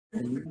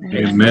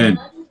Amen.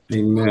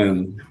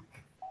 Amen.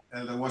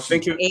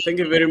 Thank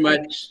you very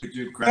much. Could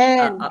you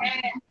grant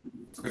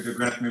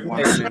me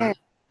 1 second?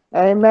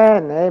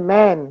 Amen.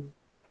 Amen.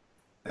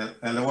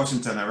 Elder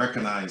Washington, I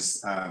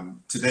recognize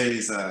today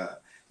is a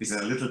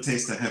little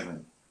taste of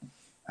heaven,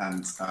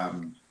 and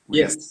we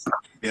have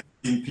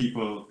seen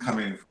people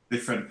coming from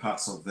different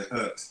parts of the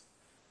earth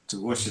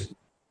to worship.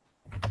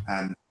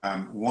 And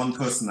one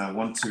person I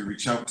want to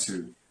reach out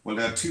to, well,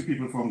 there are 2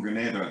 people from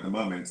Grenada at the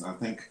moment. I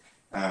think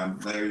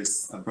there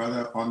is a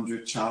brother,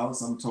 Andre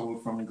Charles, I'm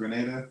told, from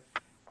Grenada.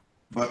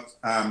 But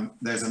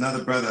there's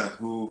another brother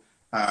who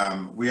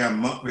we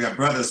are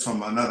brothers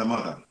from another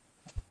mother.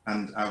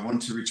 And I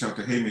want to reach out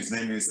to him. His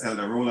name is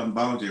Elder Roland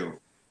Baldio.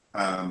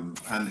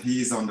 And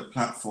he's on the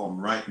platform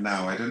right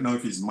now. I don't know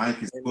if his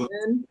mic is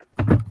open.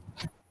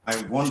 I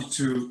want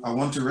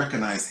to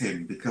recognize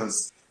him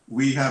because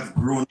we have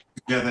grown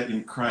together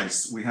in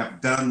Christ. We have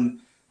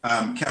done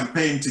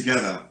campaign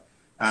together,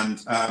 and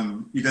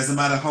it doesn't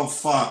matter how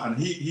far. And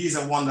he's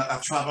the one that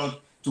I've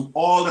traveled to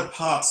all the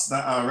parts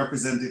that are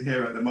represented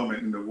here at the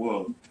moment in the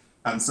world.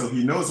 And so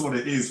he knows what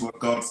it is with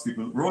God's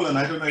people. Roland,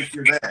 I don't know if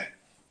you're there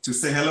to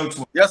say hello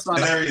to us. Yes,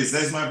 man. There he is.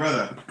 There's my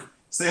brother.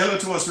 Say hello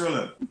to us,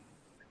 Roland.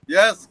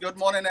 Yes, good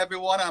morning,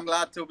 everyone. I'm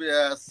glad to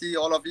see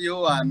all of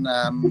you, and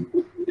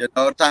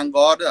thank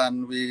God.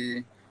 And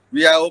we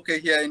are okay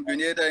here in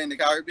Grenada, in the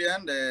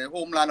Caribbean, the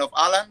homeland of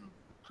Alan.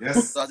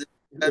 Yes. So as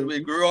said, we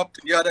grew up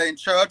together in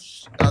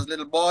church as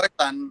little boys,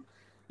 and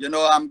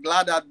I'm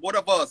glad that both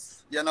of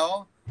us,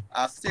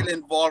 are still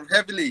involved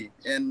heavily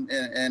in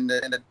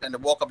the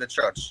work of the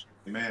church.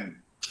 Amen.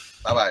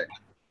 Bye bye.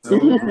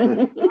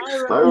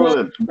 Bye,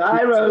 Roland.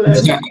 Bye, Roland.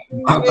 See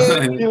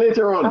you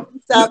later on.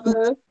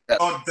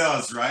 God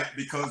does, right?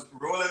 Because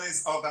Roland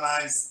is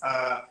organized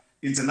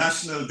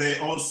International Day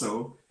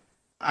also.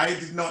 I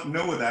did not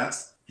know that.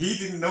 He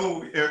didn't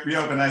know we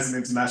organized an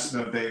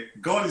International Day.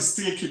 God is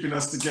still keeping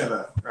us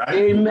together, right?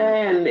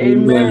 Amen.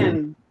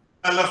 Amen.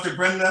 I love to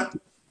Brenda.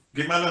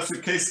 Give my love to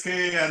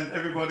KSK and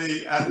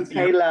everybody. And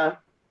Taylor.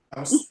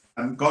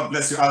 And God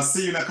bless you. I'll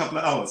see you in a couple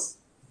of hours.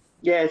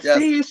 Yes.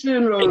 See you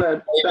soon,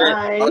 Roland.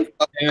 Bye.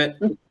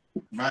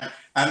 Right.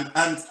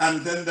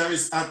 And then there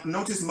is, I've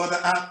noticed Mother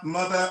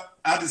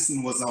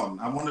Addison was on.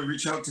 I want to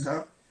reach out to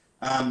her.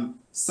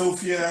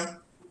 Sophia,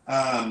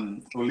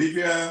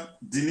 Olivia,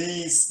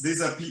 Denise, these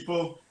are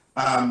people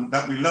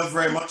that we love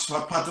very much, who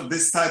are part of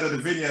this side of the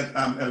vineyard,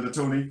 Elder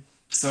Tony.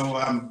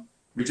 So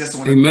we just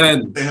want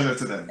to say hello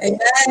to them.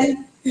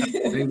 Amen.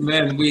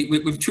 Amen.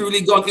 We've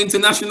truly gone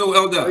international,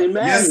 Elder.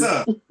 Amen. Yes,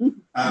 sir.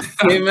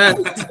 Amen.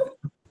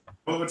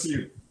 Over to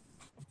you.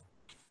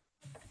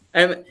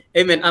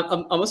 Amen.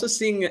 I'm also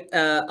seeing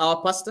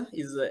our pastor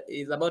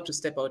is about to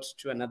step out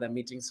to another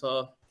meeting,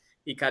 so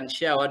he can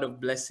share a word of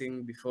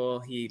blessing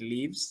before he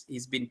leaves.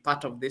 He's been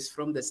part of this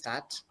from the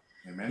start.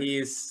 Amen.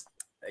 He's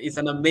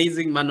an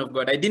amazing man of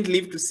God. I didn't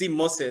live to see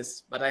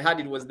Moses, but I heard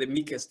it was the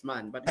meekest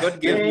man. But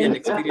God gave me an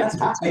experience.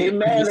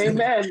 Amen.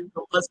 Amen.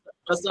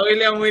 Pastor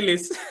William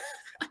Willis.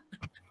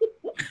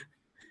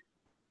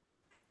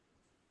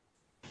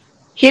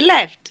 He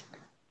left.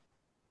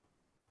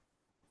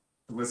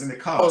 It was in the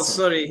car. Oh,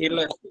 sorry, he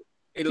left.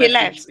 He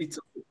left.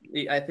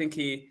 I think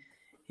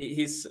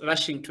he's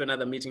rushing to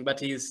another meeting, but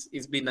he's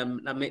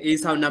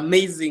an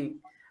amazing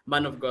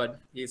man of God.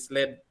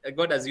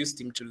 God has used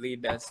him to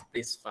lead us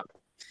this far.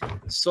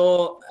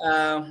 So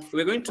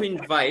we're going to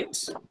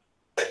invite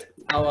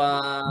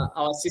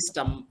our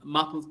sister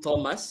Maple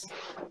Thomas,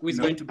 who is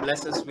going to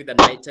bless us with an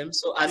item.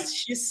 So as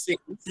she sings,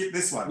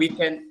 this one. we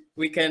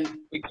can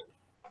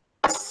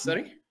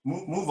sorry.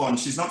 Move on.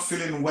 She's not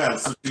feeling well,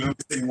 so she'll only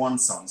sing one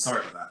song.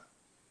 Sorry for that.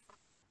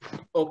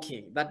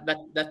 Okay,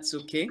 that's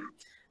okay.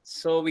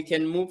 So we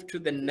can move to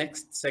the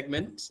next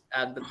segment,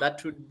 and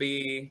that would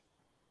be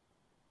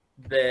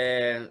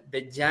the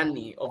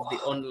journey of the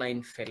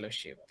online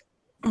fellowship.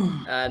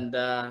 And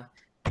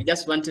we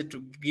just wanted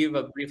to give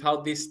a brief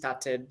how this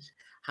started,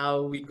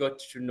 how we got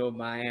to know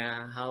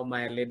Maya, how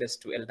Maya led us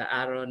to Elder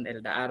Aaron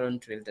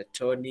to Elder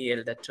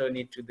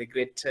Tony to the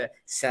great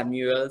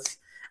Samuels.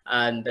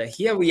 And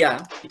here we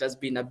are. It has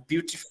been a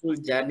beautiful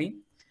journey.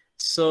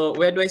 So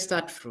where do I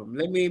start from?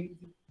 Let me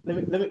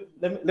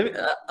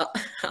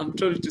I'm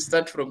told to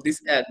start from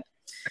this end.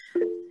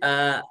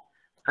 I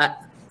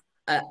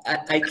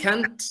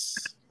can't,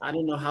 I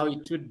don't know how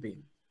it would be.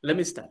 Let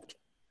me start.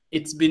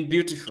 It's been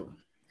beautiful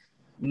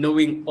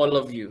knowing all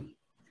of you.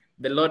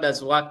 The Lord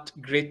has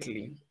worked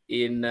greatly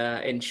in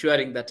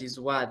ensuring that his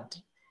word,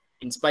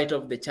 in spite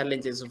of the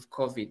challenges of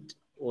COVID,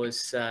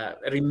 was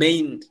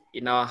remained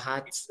in our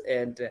hearts,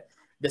 and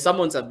the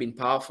sermons have been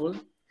powerful.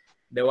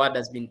 The word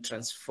has been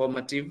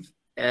transformative,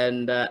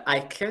 and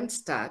I can't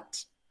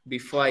start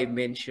before I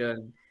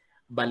mention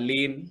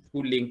Berlin,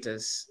 who linked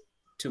us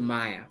to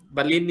Maya.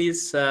 Berlin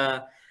is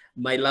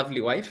my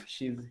lovely wife.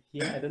 She's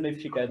here. I don't know if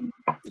she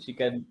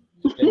can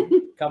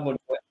come on.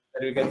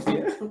 You can see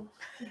her.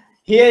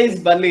 Here is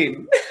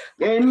Berlin.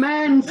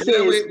 Amen.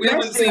 We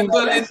haven't seen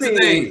Berlin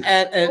today.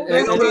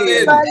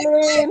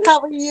 Berlin, how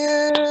are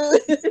you?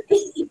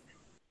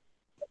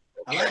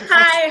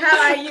 Hi, how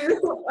are you?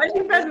 What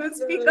if I would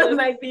speak on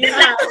my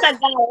behalf?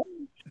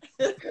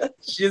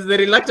 She's the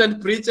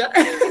reluctant preacher.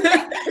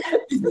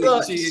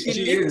 So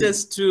she linked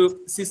us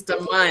to Sister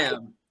Maya.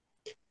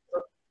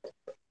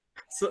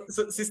 So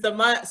Sister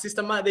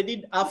Maya, they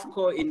did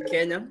AFCO in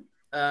Kenya,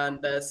 and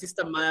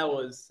Sister Maya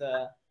was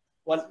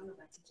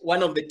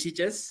one of the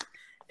teachers,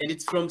 and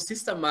it's from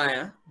Sister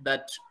Maya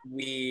that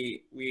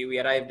we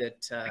arrived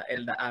at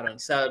Elder Aaron.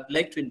 So I'd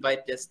like to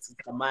invite just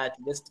Sister Maya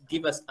to just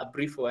give us a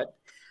brief word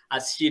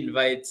as she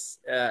invites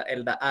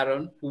Elder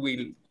Aaron, who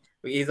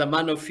is a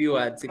man of few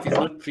words. If he's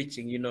not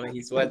preaching, you know,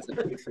 his words are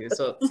very few.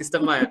 So Sister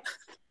Maya.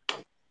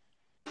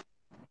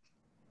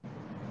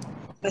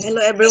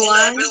 Hello,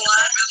 everyone.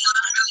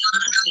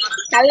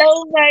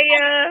 Hello,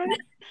 Maya.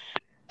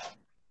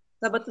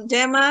 Sabbath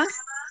Gemma.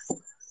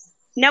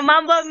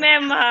 Namamba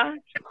Mema.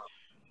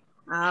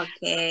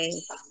 Okay.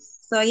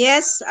 So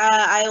yes,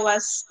 I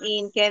was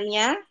in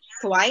Kenya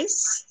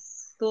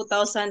twice,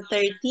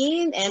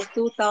 2013 and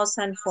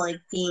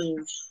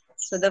 2014.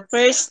 So the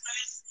first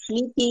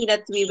meeting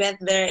that we went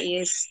there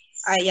is,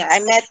 I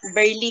met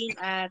Berlin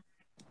at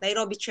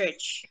Nairobi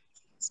Church.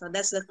 So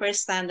that's the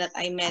first time that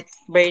I met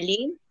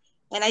Berlin.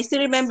 And I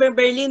still remember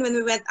Berlin when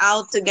we went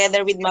out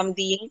together with Ma'am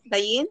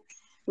Dayin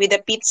with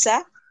the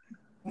pizza.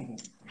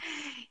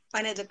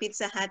 One of the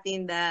Pizza Hut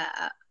in the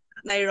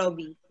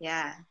Nairobi.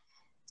 Yeah.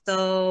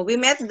 So we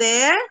met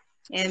there.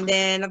 And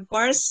then, of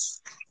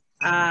course,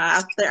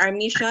 after our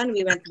mission,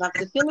 we went back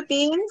to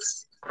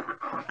Philippines.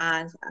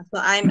 So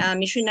I'm a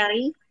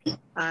missionary.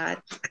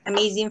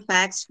 Amazing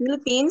Facts,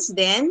 Philippines.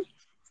 Then,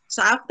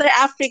 so after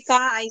Africa,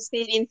 I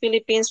stayed in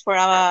Philippines for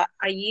a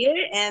year,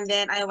 and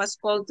then I was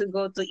called to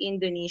go to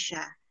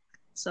Indonesia.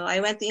 So I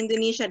went to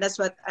Indonesia. That's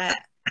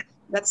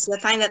the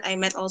time that I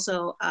met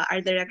also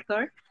our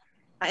director,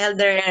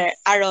 Elder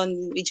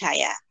Aaron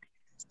Wijaya.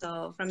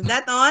 So from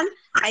that on,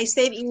 I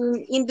stayed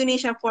in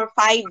Indonesia for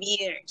 5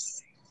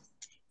 years,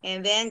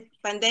 and then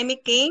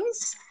pandemic came.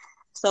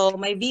 So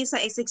my visa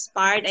is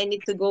expired. I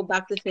need to go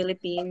back to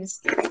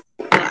Philippines.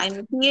 So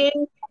I'm here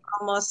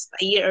almost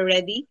a year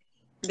already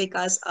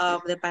because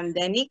of the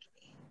pandemic,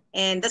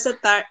 and that's the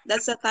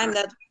time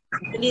that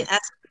Berlin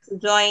asked me to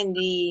join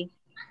the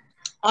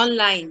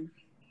online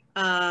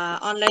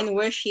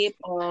worship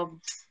of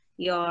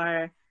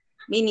your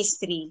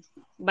ministry.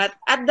 But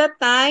at that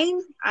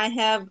time, I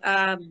have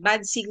a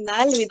bad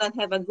signal. We don't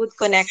have a good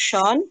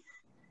connection.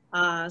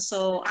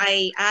 So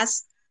I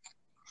asked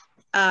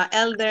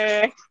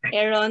Elder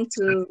Aaron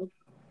to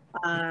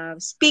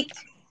speak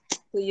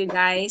to you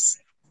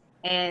guys.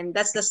 And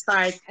that's the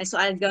start. So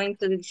I'm going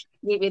to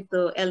give it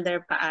to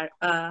Elder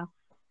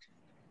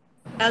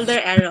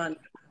Aaron.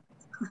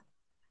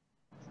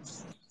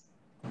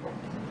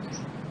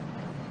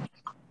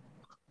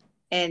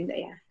 And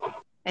yeah,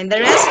 and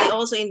the rest I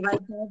also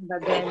invited,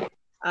 but then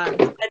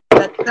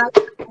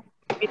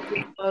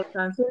between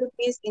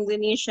Philippines,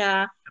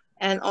 Indonesia,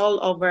 and all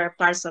over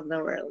parts of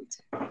the world.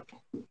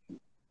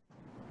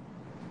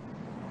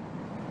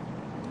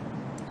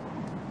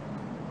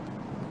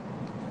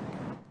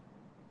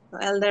 So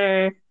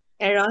Elder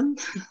Aaron.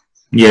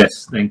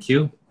 Yes, thank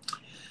you.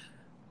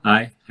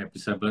 Hi, happy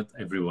Sabbath,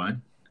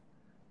 everyone.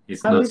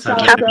 It's not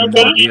Sabbath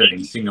anymore here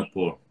in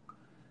Singapore.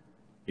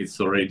 It's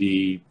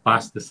already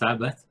past the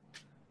Sabbath,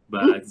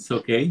 but it's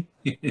okay.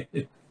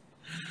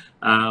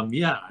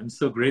 Yeah, I'm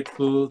so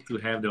grateful to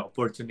have the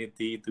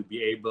opportunity to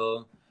be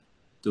able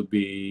to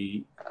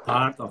be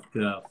part of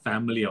the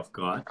family of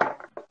God.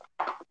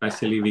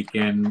 Especially we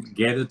can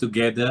gather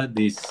together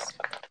this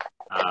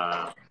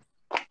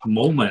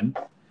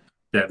moment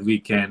that we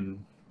can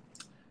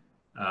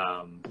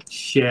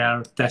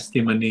share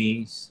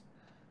testimonies,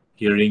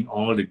 hearing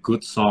all the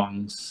good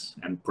songs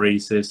and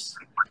praises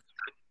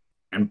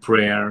and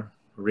prayer.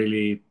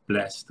 Really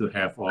blessed to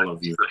have all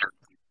of you.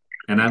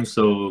 And I'm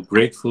so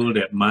grateful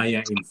that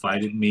Maya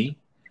invited me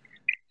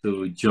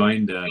to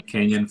join the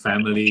Kenyan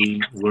family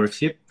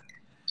worship.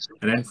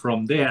 And then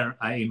from there,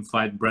 I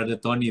invite Brother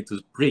Tony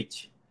to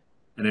preach.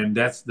 And then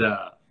that's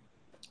the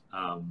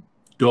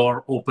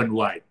door open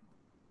wide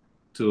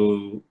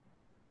to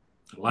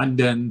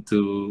London,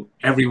 to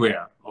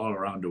everywhere, all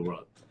around the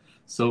world.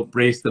 So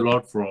praise the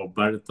Lord for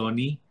Brother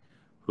Tony,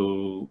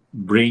 who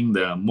bring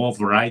the more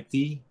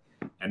variety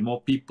and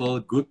more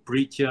people, good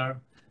preacher,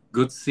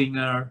 good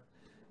singer,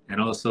 and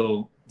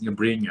also you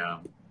bring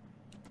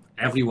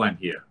everyone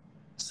here.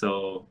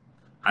 So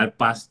I'll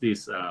pass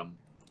this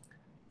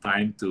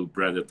time to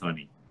Brother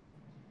Tony.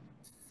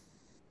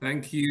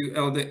 Thank you,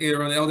 Elder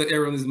Aaron. Elder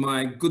Aaron is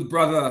my good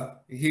brother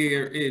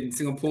here in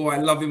Singapore. I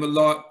love him a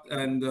lot,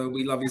 and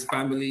we love his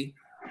family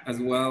as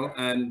well.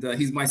 And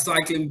he's my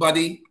cycling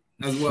buddy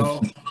as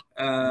well,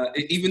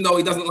 even though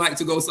he doesn't like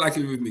to go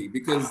cycling with me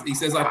because he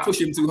says I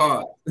push him too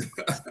hard.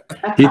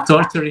 He's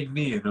torturing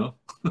me, you know.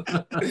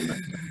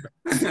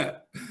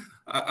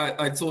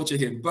 I torture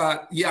him.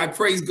 But yeah, I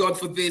praise God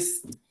for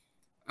this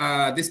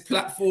this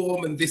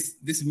platform and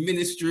this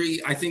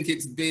ministry. I think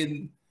it's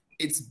been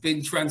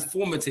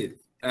transformative.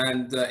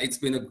 And it's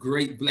been a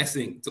great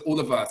blessing to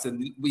all of us.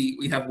 And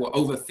we have, what,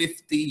 over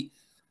 50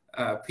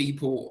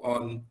 people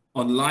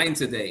online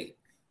today.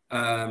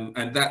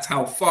 And that's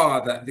how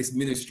far that this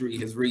ministry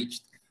has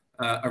reached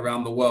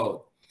around the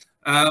world.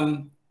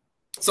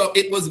 So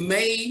it was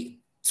May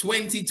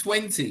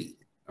 2020,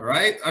 all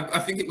right? I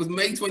think it was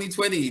May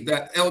 2020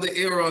 that Elder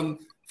Aaron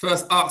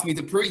first asked me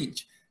to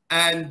preach.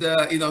 And,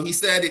 you know, he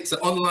said it's an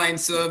online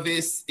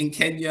service in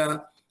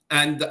Kenya.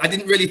 And I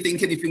didn't really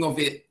think anything of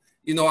it.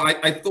 You know,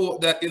 I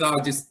thought that, you know,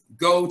 I'll just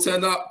go,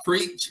 turn up,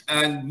 preach,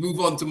 and move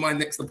on to my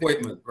next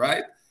appointment,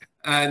 right?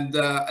 And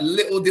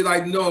little did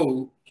I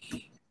know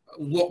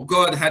what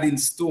God had in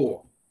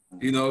store,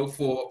 you know,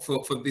 for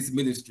this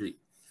ministry.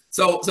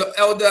 So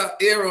Elder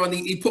Aaron,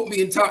 he put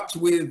me in touch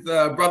with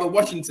Brother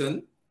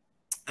Washington,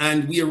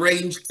 and we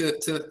arranged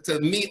to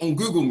meet on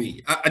Google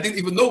Meet. I didn't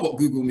even know what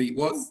Google Meet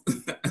was.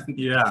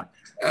 Yeah.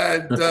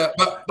 And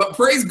but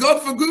praise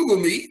God for Google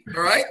Meet,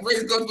 all right?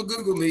 Praise God for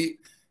Google Meet.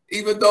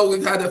 Even though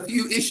we've had a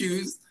few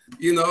issues,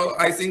 you know,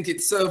 I think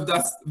it served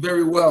us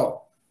very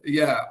well,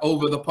 yeah,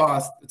 over the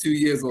past 2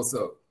 years or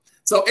so.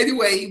 So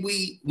anyway,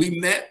 we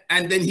met,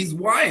 and then his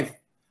wife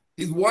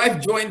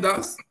joined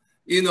us,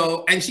 you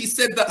know, and she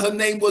said that her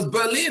name was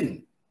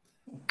Berlin.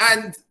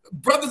 And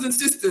brothers and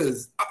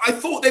sisters, I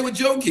thought they were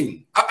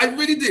joking. I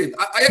really did.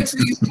 I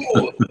actually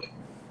thought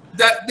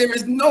that there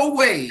is no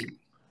way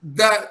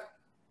that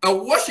a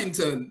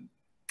Washington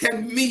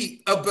can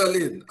meet a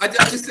Berlin. I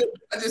just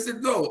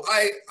said no.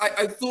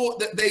 I thought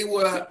that they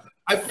were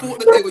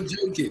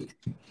joking.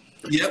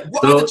 Yeah.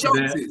 What are the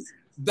chances?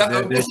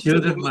 The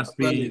children must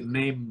be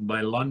named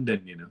by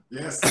London, you know.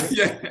 Yes.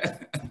 Yeah.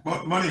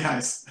 Money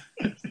heist.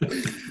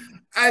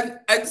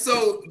 And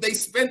so they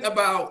spent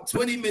about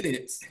 20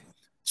 minutes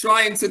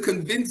trying to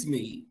convince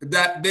me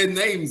that their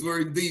names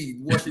were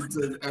indeed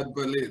Washington and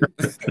Berlin.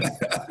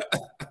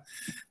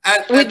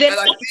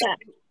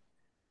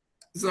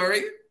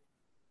 Sorry?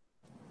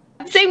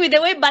 I'm saying with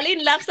the way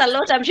Berlin laughs a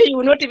lot, I'm sure you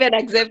will not even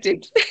accept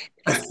it.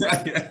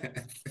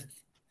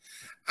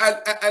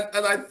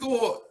 And I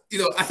thought, you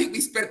know, I think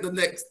we spent the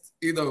next,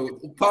 you know,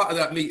 part of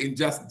that meeting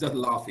just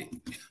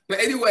laughing. But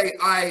anyway,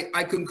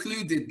 I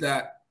concluded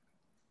that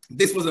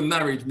this was a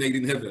marriage made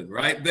in heaven,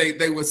 right?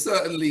 They were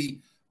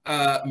certainly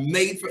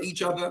made for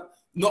each other,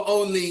 not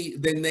only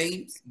their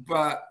names,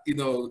 but, you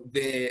know,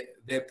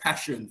 their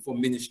passion for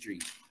ministry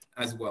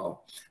as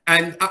well.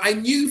 And I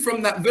knew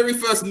from that very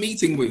first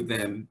meeting with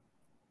them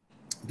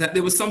that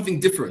there was something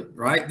different,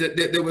 right? That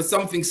there was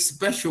something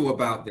special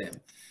about them.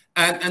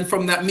 And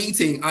from that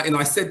meeting,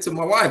 I said to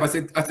my wife,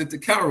 I said to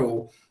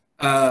Carol,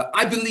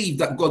 I believe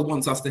that God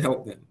wants us to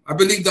help them. I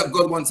believe that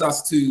God wants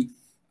us to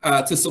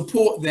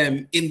support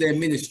them in their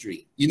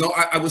ministry. You know,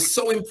 I was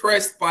so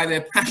impressed by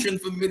their passion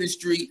for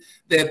ministry,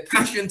 their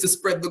passion to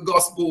spread the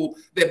gospel,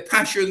 their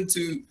passion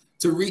to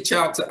reach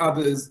out to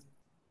others.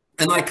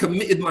 And I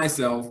committed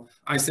myself.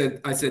 I said,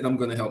 I'm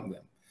going to help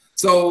them.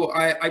 So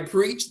I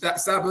preached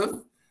that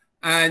Sabbath.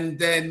 And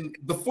then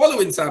the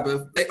following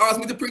Sabbath, they asked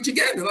me to preach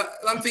again. And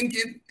I'm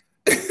thinking,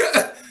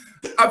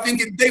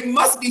 they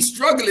must be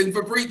struggling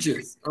for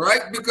preachers, all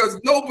right? Because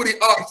nobody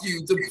asked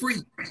you to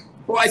preach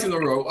twice in a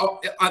row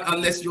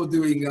unless you're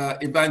doing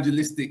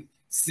evangelistic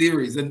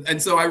series.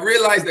 And so I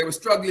realized they were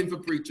struggling for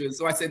preachers.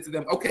 So I said to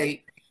them,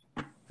 okay,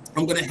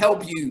 I'm going to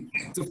help you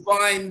to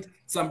find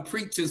some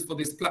preachers for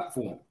this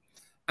platform.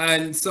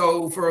 And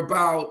so for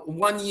about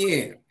 1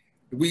 year,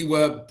 we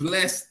were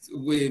blessed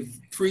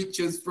with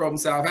preachers from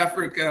South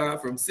Africa,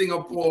 from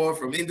Singapore,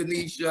 from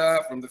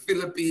Indonesia, from the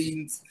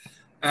Philippines,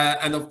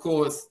 and of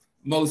course,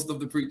 most of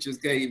the preachers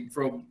came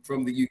from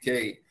the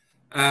UK.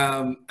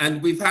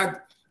 And we've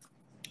had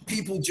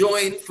people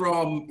join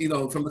from, you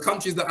know, from the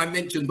countries that I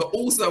mentioned, but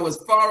also as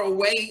far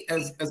away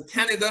as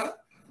Canada,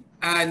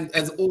 and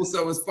as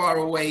also as far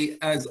away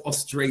as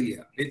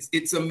Australia.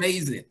 It's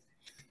amazing.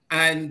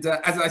 And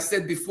as I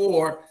said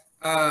before,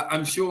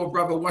 I'm sure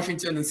Brother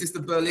Washington and Sister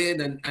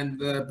Berlin and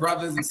the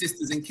brothers and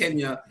sisters in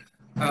Kenya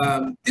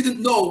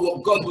didn't know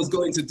what God was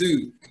going to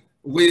do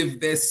with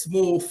their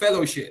small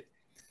fellowship.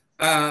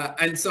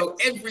 And so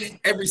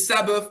every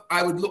Sabbath,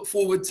 I would look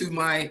forward to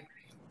my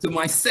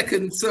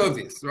second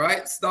service,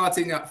 right?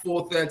 Starting at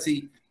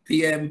 4:30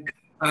 p.m.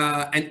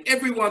 And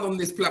everyone on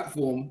this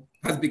platform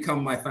has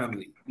become my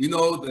family. You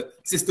know, the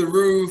Sister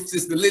Ruth,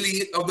 Sister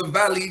Lily of the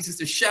Valley,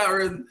 Sister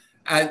Sharon,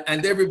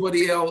 and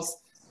everybody else.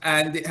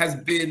 And it has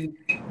been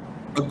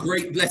a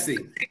great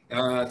blessing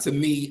to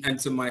me and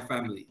to my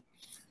family.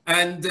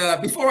 And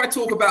before I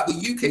talk about the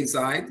UK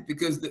side,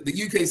 because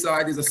the UK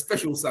side is a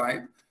special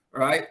side,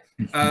 right?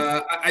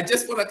 I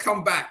just want to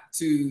come back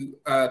to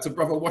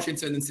Brother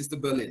Washington and Sister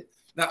Berlin.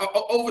 Now,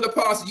 over the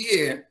past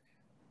year,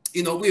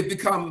 you know, we've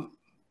become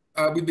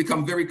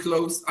very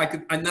close.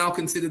 I now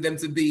consider them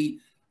to be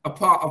a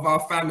part of our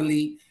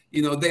family.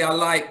 You know, they are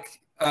like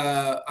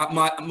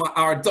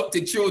our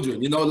adopted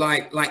children. You know,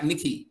 like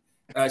Nikki.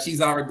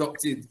 She's our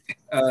adopted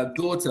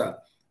daughter.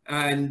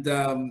 And,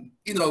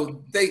 you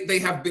know, they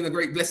have been a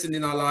great blessing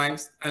in our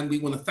lives. And we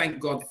want to thank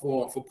God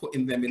for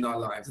putting them in our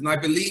lives. And I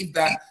believe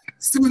that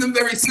soon and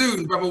very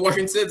soon, Brother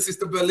Washington,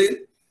 Sister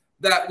Berlin,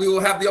 that we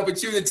will have the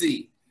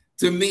opportunity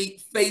to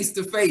meet face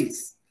to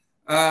face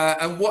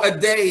And what a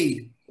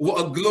day,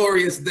 what a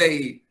glorious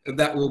day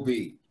that will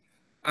be.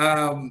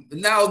 Now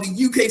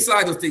the UK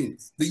side of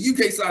things,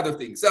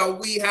 So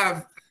we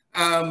have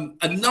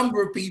a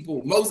number of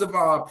people, most of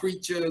our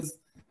preachers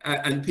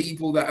and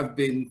people that have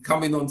been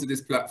coming onto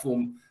this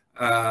platform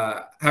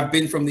have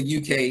been from the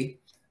UK,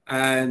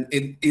 and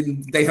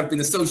they have been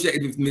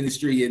associated with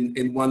ministry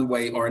in one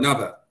way or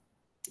another.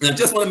 And I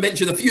just want to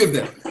mention a few of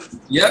them.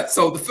 Yeah.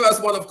 So the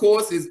first one, of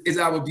course, is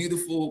our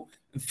beautiful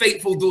and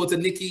faithful daughter,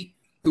 Nikki,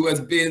 who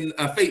has been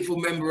a faithful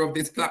member of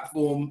this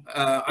platform.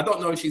 I don't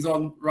know if she's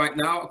on right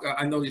now.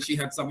 I know that she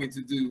had something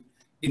to do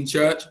in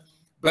church,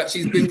 but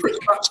she's been pretty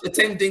much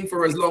attending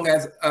for as long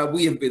as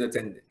we have been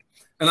attending.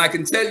 And I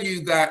can tell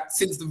you that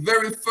since the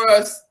very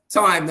first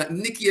time that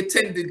Nikki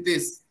attended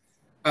this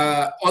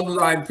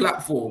online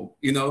platform,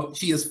 you know,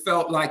 she has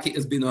felt like it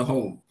has been her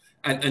home,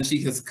 and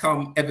she has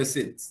come ever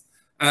since.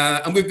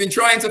 And we've been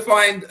trying to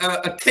find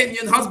a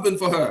Kenyan husband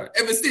for her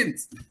ever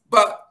since.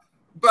 But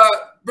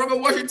Brother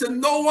Washington,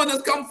 no one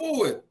has come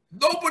forward.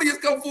 Nobody has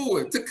come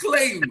forward to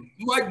claim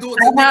my daughter.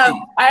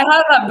 I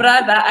have a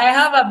brother.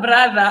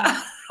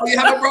 Oh, you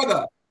have a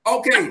brother?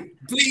 Okay,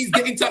 please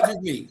get in touch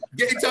with me.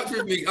 Get in touch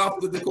with me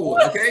after the call,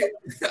 okay?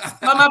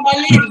 Mama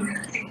Balin.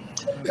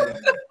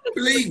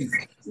 Please,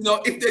 you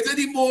know, if there's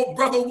any more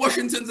Brother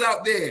Washingtons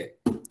out there,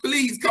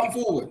 please come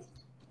forward,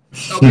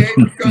 okay?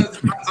 Because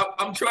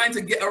I'm trying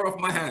to get her off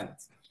my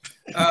hands.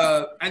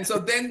 And so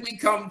then we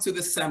come to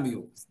the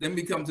Samuels.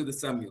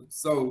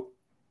 So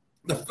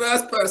the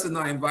first person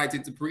I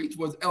invited to preach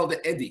was Elder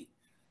Eddie.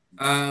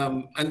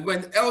 And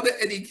when Elder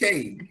Eddie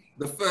came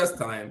the first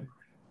time,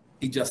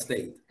 he just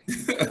stayed.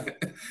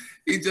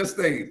 He just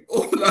stayed.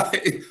 All I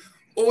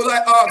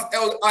asked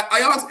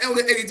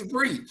Elder Eddie to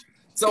preach.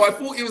 So I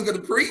thought he was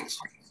going to preach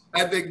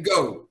and then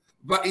go.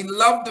 But he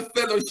loved the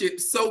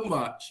fellowship so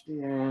much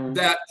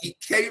that he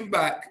came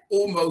back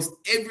almost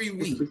every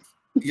week.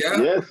 Yeah,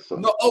 yes.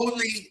 Not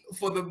only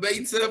for the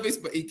main service,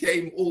 but he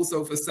came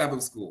also for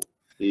Sabbath school.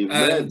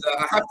 Amen. And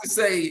I have to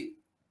say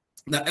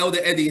that Elder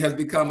Eddie has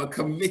become a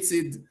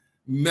committed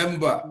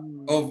member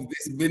of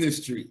this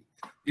ministry.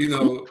 You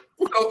know,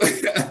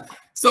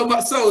 so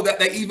much so that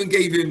they even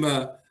gave him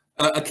a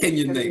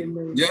Kenyan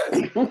name. Yeah,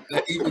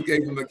 they even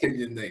gave him a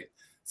Kenyan name.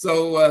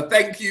 So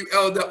thank you,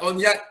 Elder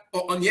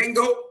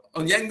Onyengo,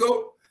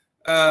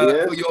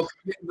 for your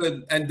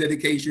commitment and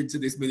dedication to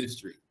this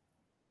ministry.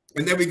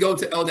 And then we go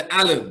to Elder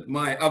Allen,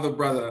 my other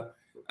brother.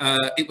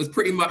 It was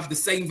pretty much the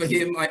same for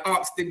him. I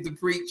asked him to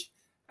preach,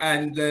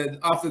 and then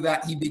after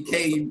that, he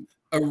became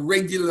a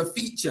regular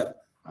feature.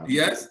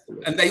 Yes,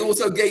 and they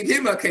also gave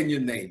him a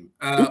Kenyan name,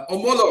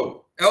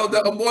 Omolo,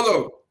 Elder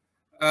Omolo.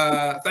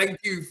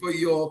 Thank you for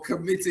your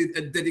committed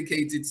and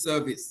dedicated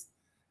service.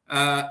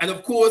 And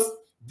of course,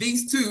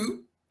 these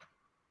two,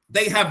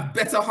 they have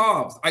better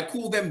halves. I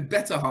call them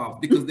better halves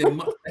because they're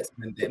much better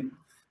than them.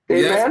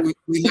 Yes,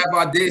 we have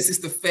our dear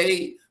sister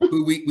Faye,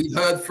 who we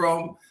heard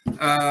from.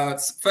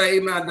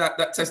 Faye, man,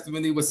 that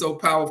testimony was so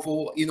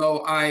powerful. You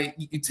know,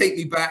 you take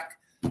me back.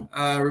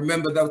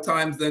 Remember those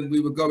times then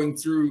we were going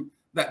through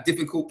that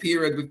difficult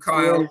period with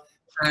Kyle,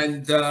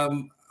 and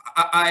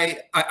I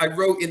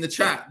wrote in the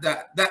chat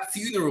that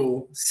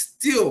funeral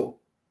still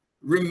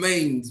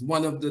remains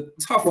one of the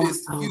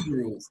toughest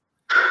funerals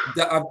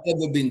that I've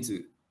ever been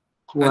to.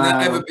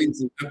 And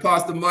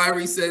Pastor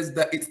Myrie says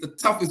that it's the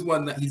toughest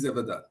one that he's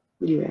ever done.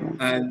 Yeah,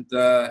 and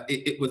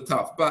it was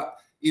tough, but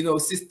you know,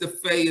 Sister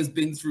Faye has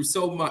been through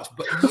so much,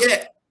 but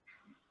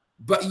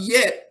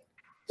yet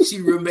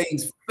she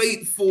remains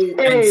faithful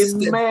and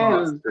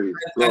steadfast.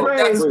 And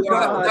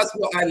that's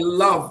what I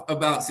love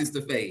about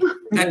Sister Faye.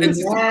 And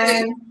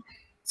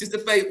Sister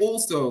Faye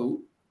also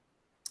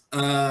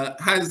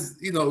has,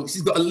 you know,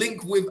 she's got a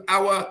link with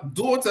our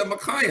daughter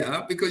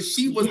Micaiah, because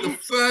she was the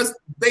first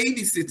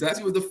babysitter.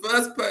 She was the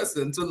first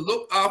person to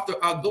look after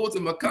our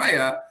daughter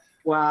Micaiah.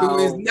 Wow. Who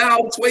is now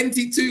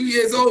 22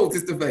 years old,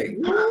 Sister Faye.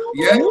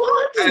 Yeah,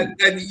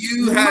 and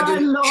you had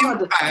an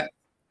impact.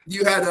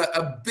 You had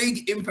a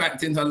big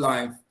impact in her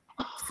life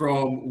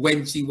from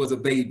when she was a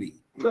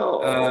baby.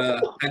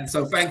 And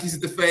so thank you,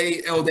 Sister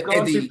Faye, Elder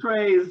Eddie,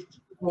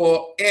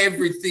 for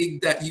everything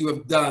that you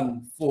have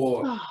done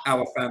for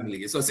our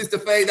family. So Sister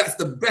Faye, that's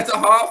the better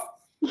half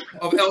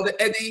of Elder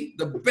Eddie.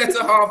 The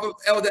better half of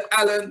Elder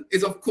Allen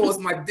is, of course,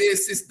 my dear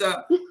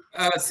sister,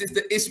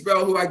 Sister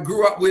Ishbel, who I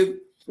grew up with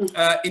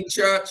in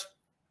church.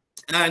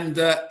 And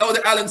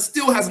Elder Allen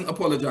still hasn't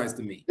apologized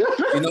to me.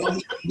 You know,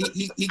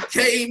 he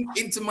came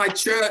into my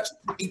church,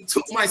 he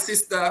took my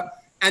sister,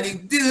 and he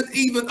didn't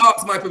even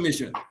ask my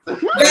permission. And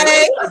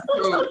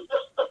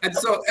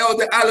so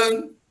Elder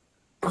Allen,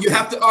 you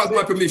have to ask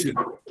my permission.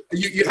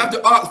 You have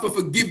to ask for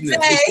forgiveness.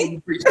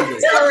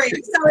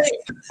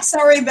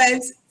 Sorry,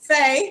 babes.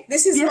 Faye,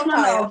 this is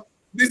Micaiah.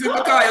 This is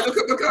Micaiah. Look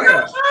at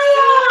Micaiah.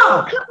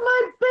 Look at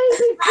my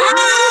baby.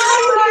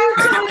 Oh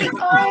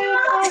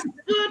my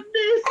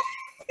goodness.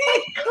 I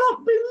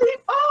can't believe.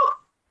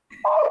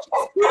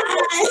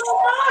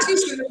 She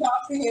should have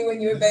talked to you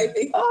when you were a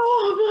baby.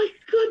 Oh my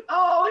good.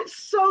 Oh, it's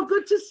so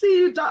good to see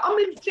you. I'm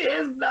in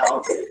tears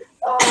now.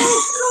 Oh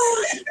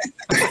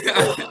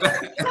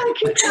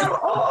Thank you, Carol.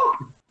 Oh.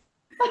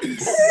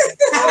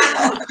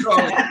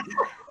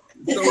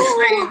 So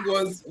Shane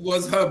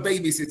was her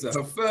babysitter,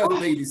 her first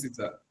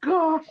babysitter.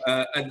 Gosh.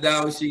 And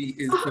now she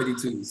is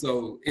 22.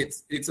 So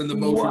it's an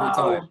emotional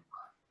time.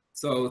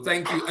 So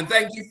thank you. And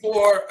thank you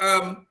for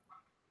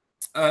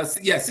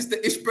Sister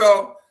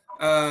Ishbel,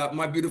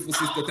 my beautiful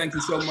sister. Thank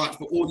you so much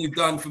for all you've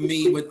done for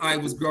me when I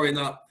was growing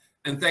up.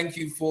 And thank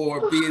you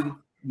for being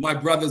my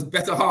brother's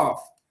better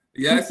half.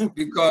 Yes,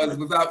 because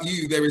without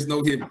you, there is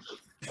no him.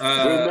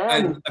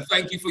 And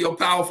thank you for your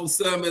powerful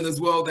sermon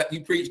as well that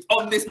you preached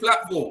on this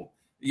platform.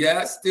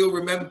 Yeah, still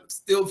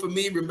for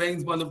me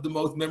remains one of the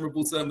most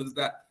memorable sermons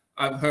that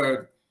I've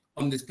heard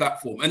on this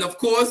platform. And of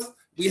course,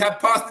 we have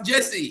Pastor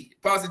Jesse.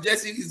 Pastor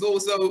Jesse is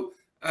also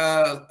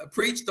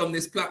preached on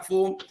this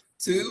platform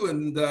too.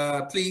 And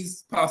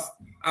please pass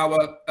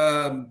our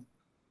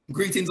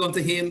greetings on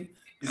to him.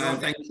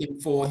 Thank him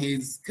for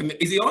his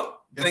commitment. Is he on?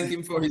 Yes. Thank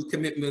him for his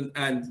commitment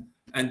and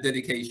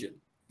dedication.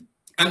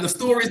 And the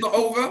story is not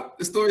over.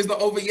 The story is not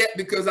over yet,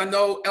 because I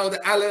know Elder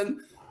Allen,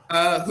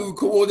 who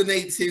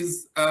coordinates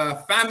his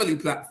family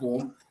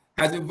platform,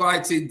 has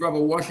invited Brother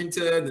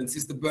Washington and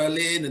Sister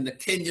Berlin and the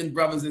Kenyan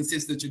brothers and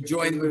sisters to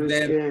join with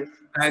them. Yes.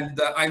 And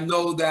I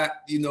know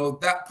that, you know,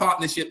 that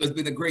partnership has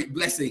been a great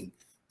blessing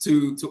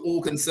to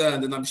all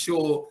concerned. And I'm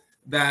sure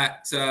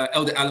that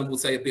Elder Allen will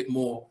say a bit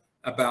more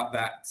about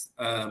that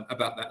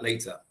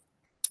later.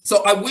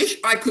 So I wish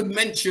I could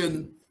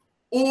mention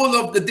all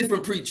of the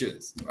different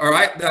preachers, all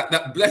right,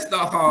 that blessed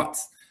our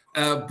hearts,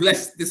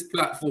 blessed this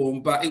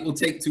platform, but it will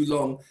take too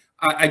long.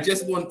 I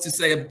just want to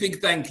say a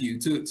big thank you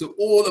to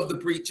all of the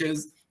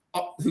preachers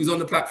who's on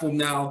the platform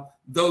now,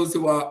 those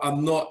who are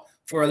not,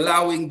 for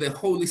allowing the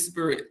Holy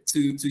Spirit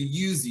to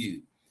use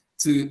you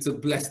to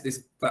bless this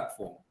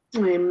platform.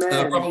 Amen.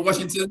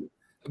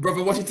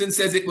 Brother Washington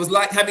says it was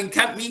like having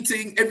camp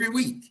meeting every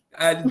week.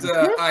 And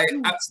I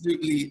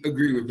absolutely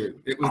agree with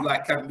him. It was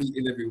like camp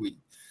meeting every week.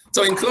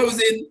 So in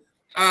closing,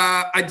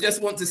 I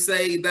just want to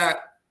say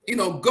that, you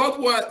know, God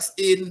works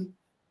in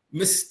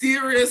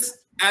mysterious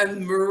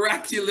and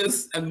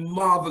miraculous and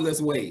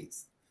marvelous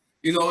ways.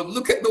 You know,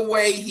 look at the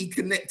way he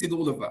connected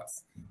all of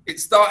us. It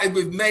started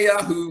with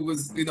Maya, who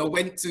was, you know,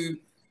 went to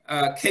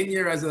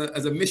Kenya as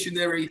a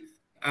missionary.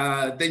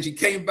 Then she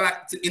came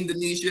back to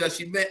Indonesia.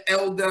 She met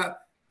Elder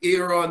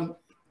Aaron.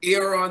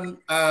 Aaron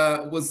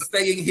was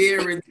staying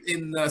here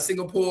in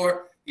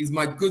Singapore. He's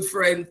my good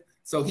friend.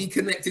 So he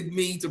connected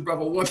me to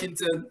Brother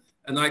Washington,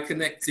 and I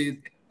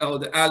connected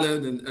Elder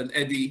Allen and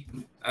Eddie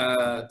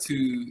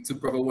to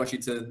Brother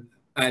Washington.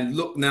 And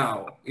look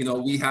now, you know,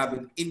 we have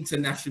an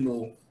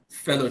international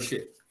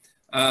fellowship.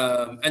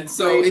 And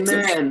so it's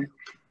amazing.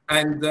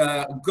 And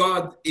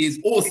God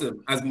is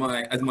awesome, as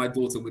my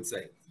daughter would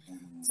say.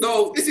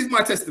 So this is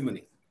my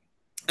testimony.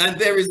 And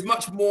there is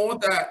much more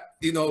that,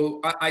 you know,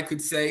 I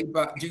could say,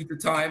 but due to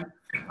time,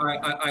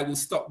 I will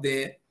stop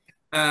there.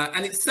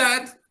 And it's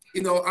sad,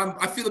 you know,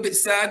 I feel a bit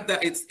sad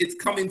that it's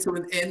coming to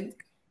an end.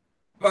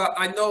 But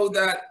I know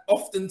that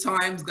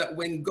oftentimes that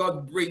when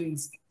God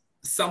brings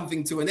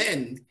something to an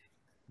end,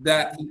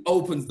 that he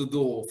opens the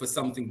door for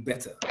something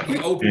better. He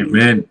opens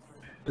the door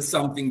for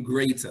something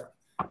greater.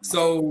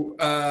 So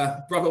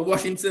Brother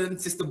Washington,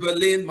 Sister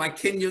Berlin, my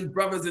Kenyan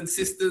brothers and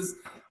sisters,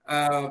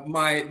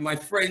 my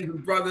friends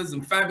and brothers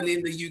and family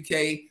in the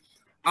UK,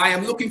 I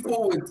am looking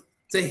forward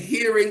to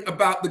hearing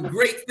about the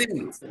great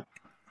things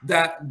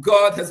that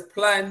God has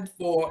planned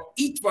for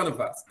each one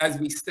of us as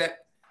we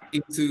step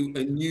into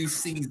a new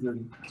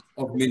season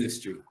of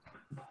ministry.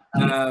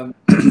 And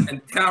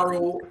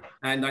Carol,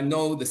 and I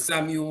know the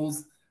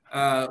Samuels,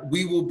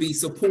 we will be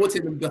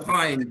supported and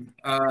behind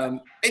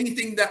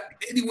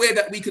anywhere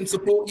that we can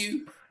support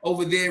you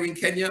over there in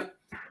Kenya.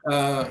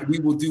 We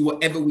will do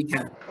whatever we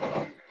can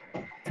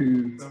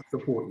to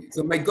support you.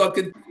 So may God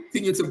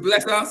continue to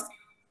bless us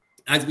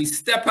as we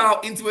step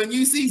out into a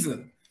new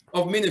season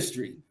of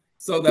ministry,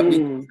 so that we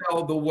can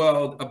tell the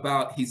world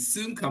about his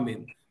soon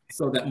coming,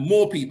 so that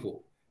more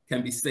people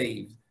can be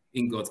saved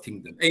in God's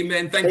kingdom.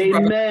 Amen. Thank you,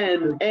 brother.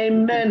 Amen.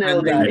 Amen,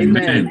 Elder.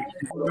 Amen.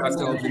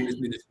 Ourselves in this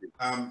ministry.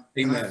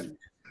 Amen.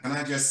 Can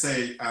I just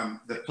say,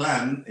 the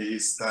plan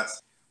is that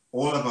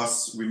all of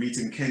us, we meet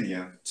in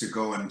Kenya to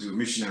go and do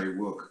missionary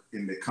work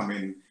in the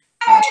coming.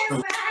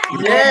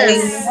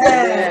 Yes.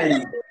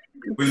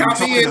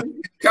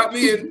 Count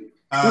me in.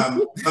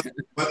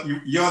 But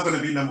you're going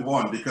to be number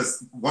one,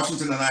 because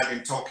Washington and I have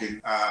been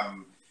talking.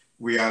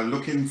 We are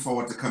looking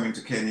forward to coming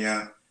to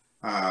Kenya,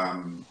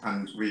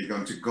 and we're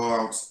going to go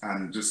out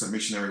and do some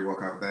missionary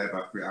work out there.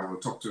 But I will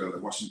talk to Elder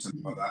Washington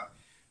about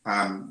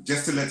that.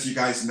 Just to let you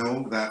guys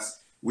know that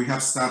we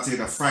have started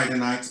a Friday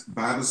night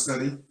Bible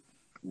study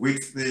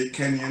with the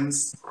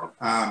Kenyans.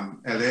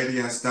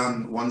 Elady has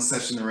done one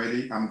session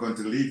already. I'm going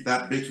to leave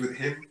that bit with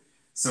him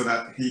so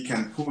that he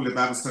can pull the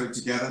Bible study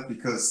together,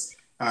 because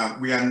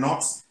we are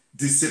not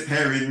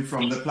disappearing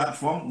from the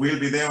platform. We'll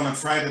be there on a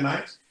Friday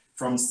night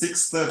from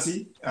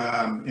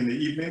 6:30 in the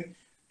evening.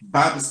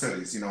 Bible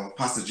studies, you know,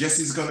 Pastor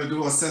Jesse's going to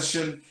do a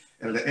session.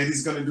 Elder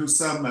Eddie's going to do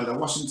some, Elder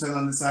Washington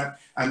on the side.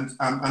 And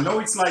I know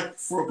it's like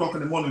 4 o'clock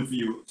in the morning for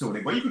you,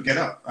 Tony, but you could get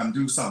up and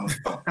do some.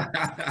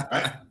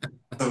 Right?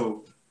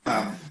 So,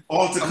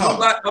 all to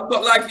come. I'm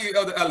not like you,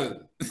 Elder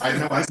Allen. I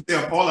know, I stay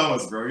up all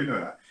hours, bro, you know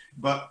that.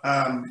 But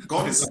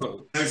God is,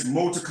 there's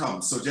more to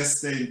come. So just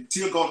stay,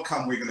 till God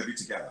come, we're going to be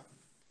together.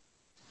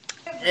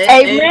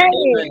 Amen.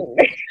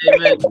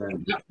 Amen.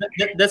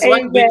 That's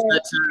one bit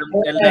that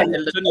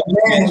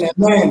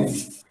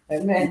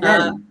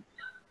Amen.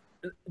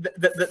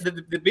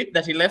 the bit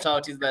that he left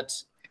out is that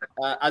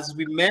as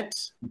we met,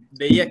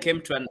 the year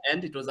came to an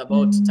end. It was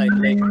about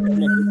time.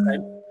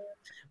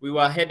 We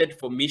were headed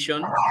for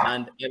mission,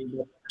 and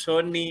Elder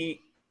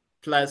Tony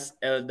plus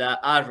Elder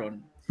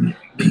Aaron,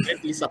 they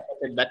greatly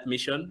supported that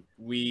mission.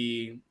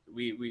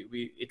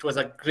 It was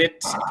a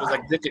great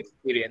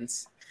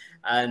experience.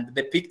 And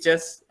the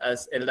pictures,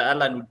 as Elder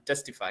Alan would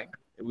testify,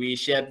 we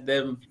shared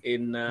them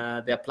in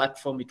their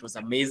platform. It was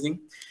amazing.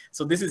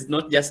 So this is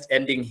not just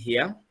ending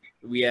here.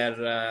 We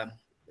are,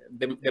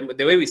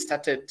 the way we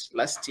started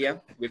last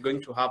year, we're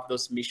going to have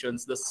those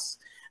missions.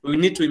 We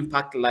need to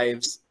impact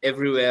lives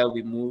everywhere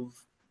we move,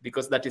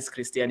 because that is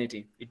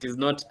Christianity. It is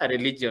not a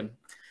religion.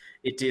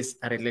 It is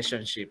a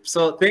relationship.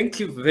 So thank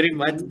you very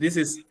much. This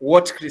is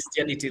what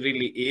Christianity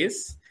really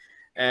is.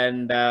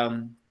 And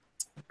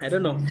I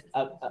don't know,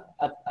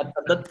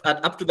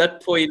 up to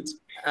that point,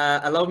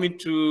 allow me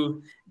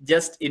to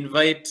just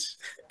invite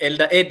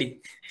Elder Eddie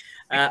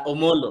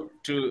Omolo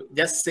to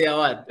just say a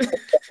word.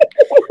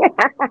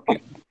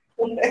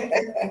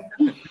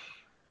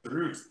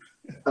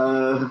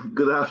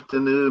 Good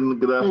afternoon.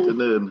 Good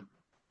afternoon.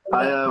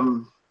 I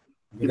am,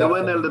 you know,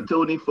 when Elder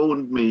Tony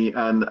phoned me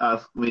and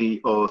asked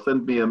me, or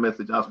sent me a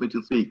message, asked me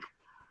to speak,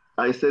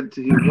 I said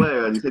to him,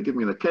 where? And he said, give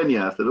me to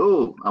Kenya. I said,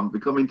 oh, I'm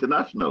becoming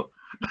international.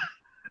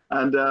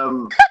 And,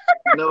 you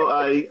know,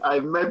 I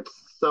met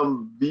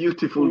some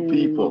beautiful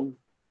people.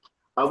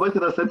 I went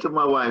and I said to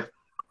my wife,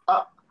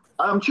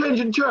 I'm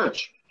changing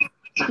church.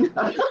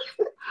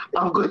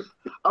 I'm going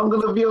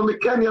to be on the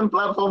Kenyan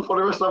platform for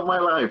the rest of my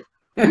life.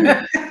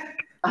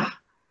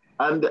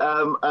 And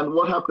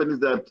what happened is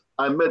that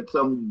I met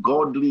some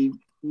godly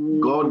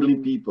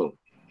people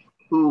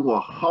who were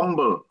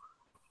humble.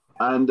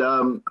 And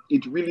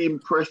it really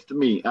impressed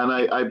me. And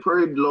I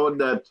prayed, Lord,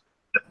 that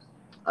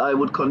I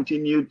would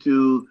continue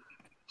to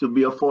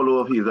be a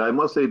follower of his. I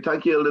must say,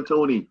 thank you, Elder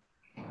Tony.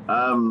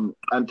 And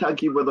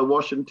thank you, Brother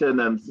Washington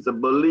and Sister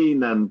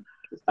Berlin and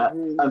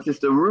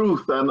Sister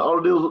Ruth and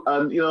all those,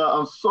 and you know,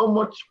 and so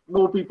much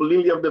more people,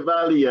 Lily of the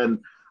Valley. And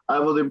I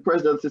was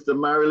impressed that Sister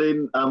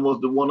Marilyn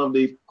was one of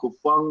the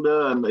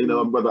co-founder, and you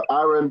know, Brother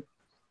Aaron.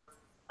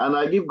 And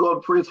I give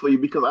God praise for you,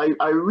 because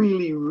I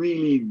really,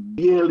 really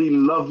dearly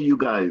love you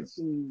guys.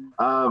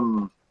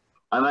 And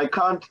I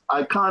can't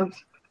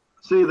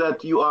say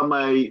that you are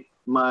my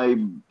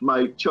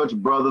church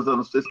brothers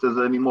and sisters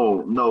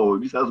anymore. No,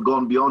 this has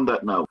gone beyond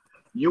that now.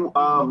 You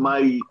are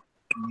my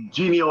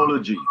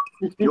genealogy.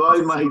 You are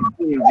my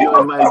genes. You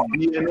are my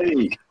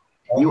DNA.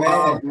 You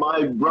are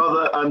my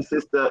brother and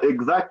sister,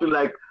 exactly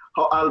like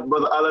how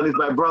Brother Alan is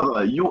my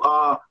brother. You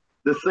are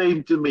the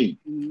same to me.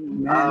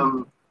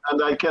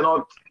 And I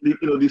cannot, you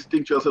know,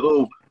 distinct you. I said,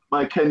 oh,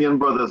 my Kenyan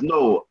brothers.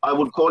 No, I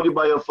would call you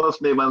by your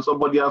first name, and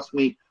somebody asked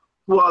me,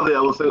 who are they?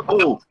 I would say,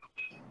 oh,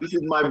 this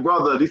is my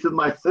brother, this is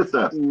my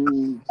sister.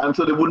 And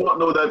so they would not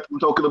know that I'm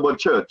talking about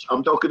church.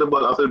 I'm talking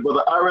about, I said,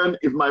 Brother Aaron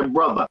is my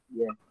brother.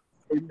 Yeah.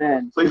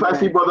 Amen. So if I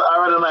see Brother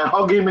Aaron and I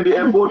hug him in the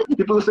airport,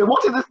 people will say,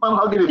 what is this man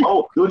hugging him?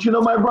 Oh, don't you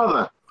know my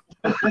brother?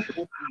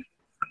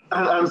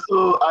 and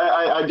so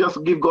I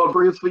just give God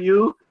praise for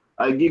you.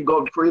 I give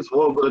God praise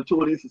for Brother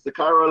Tony, Sister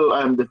Carol,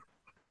 and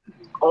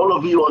all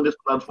of you on this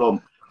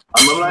platform.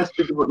 And when I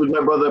speak with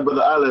my brother,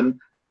 Brother Alan,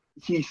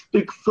 he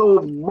speaks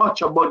so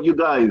much about you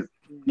guys.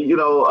 You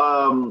know,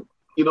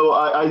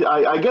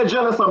 I get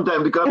jealous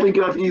sometimes, because I think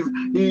that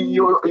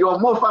you're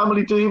more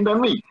family to him than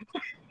me.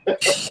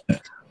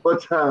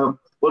 But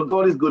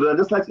God is good. And I'd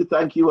just like to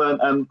thank you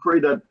and pray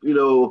that, you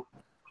know,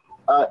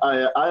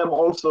 I am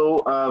also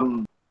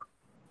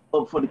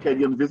up for the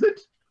Kenyan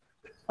visit.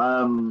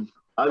 I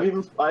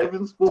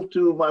even spoke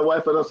to my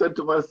wife, and I said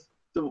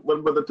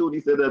when Brother Tony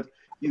said that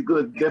he's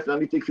going to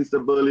definitely take Sister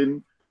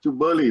Berlin to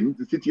Berlin,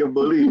 the city of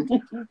Berlin.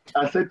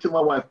 I said to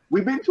my wife,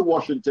 we've been to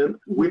Washington.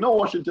 We know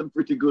Washington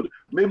pretty good.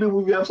 Maybe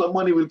when we have some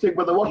money, we'll take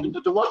Brother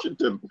Washington to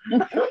Washington.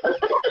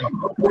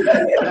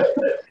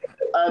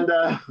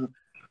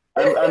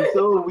 and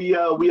so we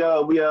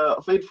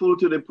are faithful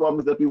to the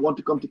promise that we want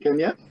to come to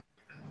Kenya,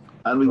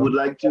 and we would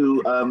like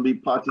to be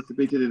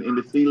participating in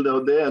the field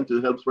out there and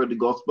to help spread the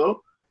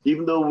gospel.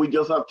 Even though we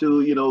just have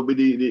to, you know, be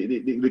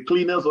the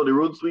cleaners or the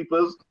road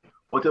sweepers,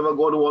 whatever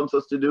God wants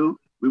us to do,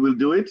 we will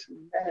do it.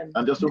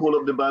 And just to hold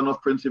up the banner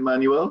of Prince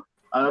Emmanuel.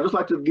 And I'd just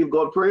like to give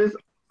God praise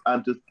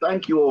and to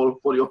thank you all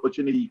for the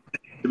opportunity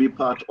to be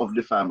part of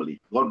the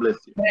family. God bless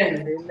you.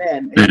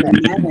 Amen.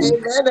 Amen.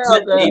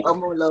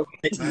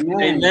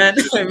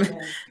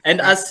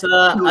 And as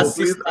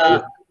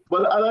Sister...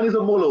 Well, Alan is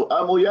Omolo.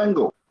 I'm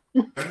Oyango.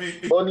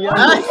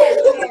 Onyango,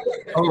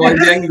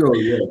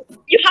 yeah.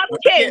 You have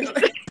changed.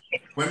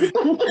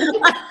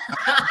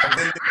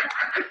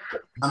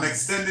 I'm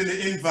extending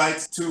the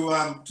invite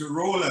to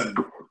Roland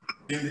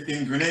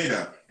in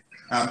Grenada.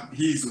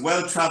 He's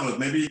well traveled,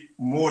 maybe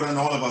more than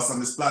all of us on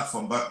this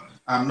platform, but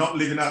I'm not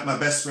leaving out my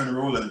best friend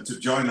Roland to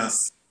join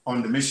us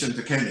on the mission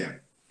to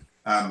Kenya.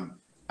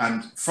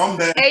 And from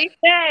there,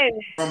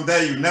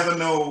 you never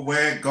know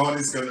where God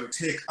is going to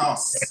take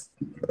us.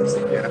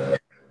 Yeah.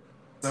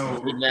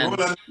 So,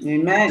 Roland,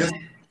 just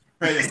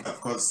prepare yourself,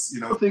 because,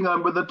 you know. Thing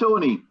with the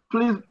Tony,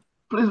 please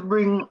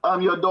bring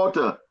your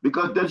daughter,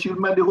 because then she'll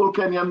marry the whole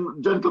Kenyan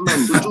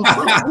gentlemen.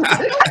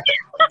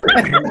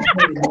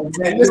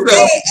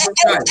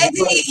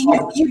 Eddie,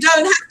 you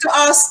don't have to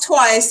ask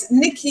twice.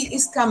 Nikki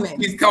is coming.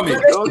 He's coming.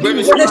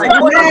 Amen.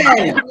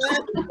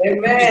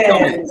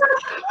 Amen.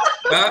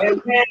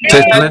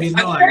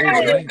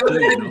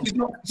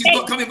 She's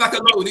not coming back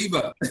alone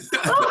either.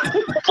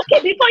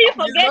 Okay, before you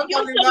forget, you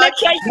also make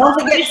sure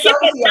you ship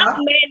a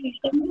men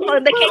for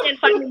the Kenyan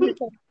family.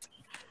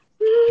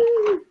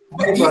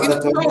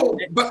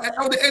 But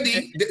Elder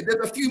Eddie,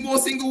 there's a few more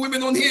single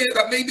women on here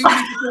that maybe we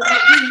need to talk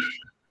about.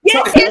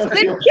 Yes, let's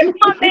keep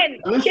more men.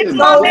 Keep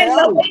more men.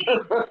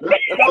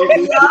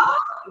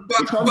 But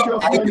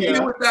we can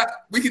deal with that.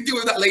 We can deal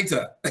with that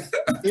later.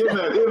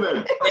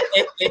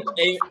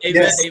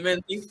 Amen.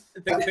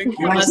 Thank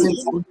you.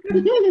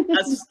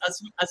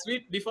 As we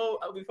before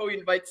we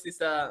invite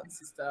sister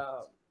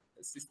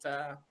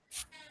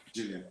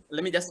Gillian.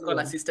 Let me just call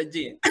her Sister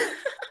G.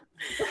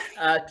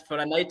 For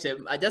an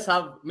item, I just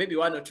have maybe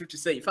one or two to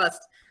say.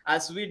 First,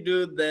 as we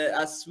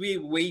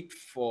wait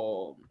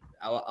for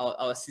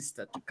our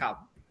sister to come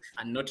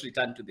and not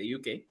return to the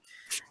UK,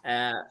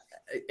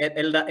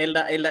 Elder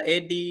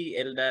Eddie,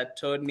 Elder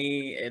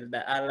Tony,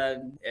 Elder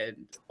Alan,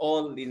 and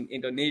all in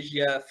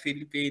Indonesia,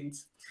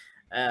 Philippines,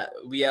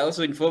 we are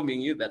also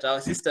informing you that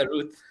our sister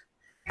Ruth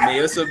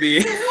may also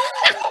be.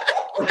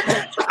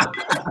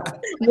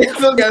 We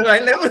can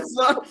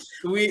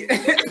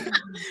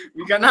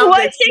have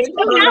the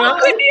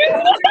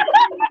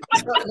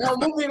now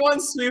moving on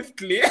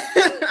swiftly.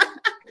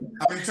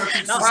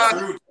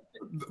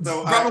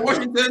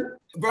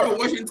 Brother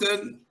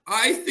Washington,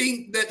 I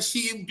think that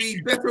she'd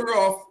be better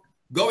off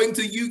going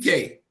to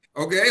UK.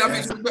 Okay, I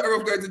think she's better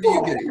off going to the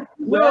UK.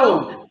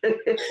 No.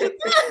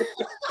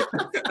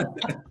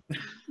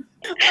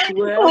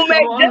 Well,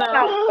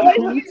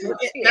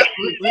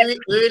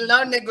 we will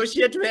now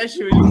negotiate where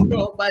she will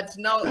go, but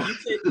now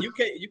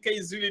UK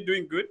is really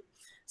doing good.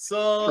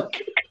 So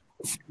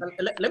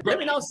let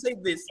me now say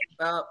this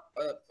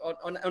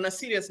on a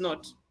serious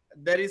note.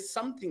 There is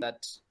something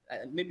that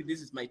maybe this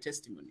is my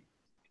testimony.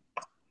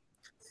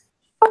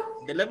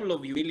 The level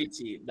of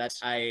humility that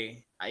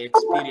I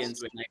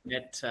experienced when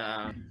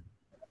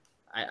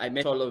I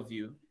met all of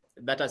you,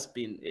 that has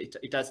been it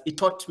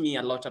taught me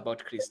a lot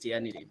about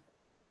Christianity.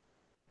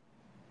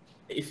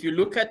 If you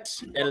look at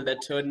Elder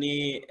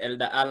Tony,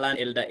 Elder Alan,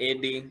 Elder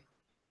Eddie,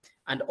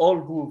 and all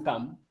who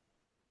come,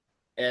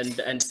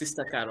 and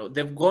Sister Carol,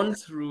 they've gone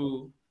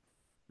through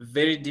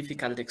very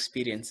difficult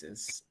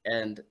experiences,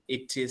 and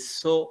it is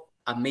so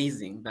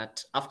amazing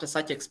that after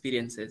such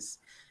experiences,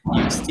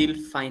 you still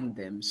find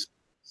them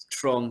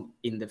strong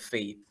in the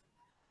faith.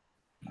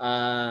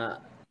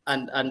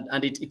 And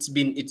it's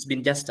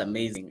been just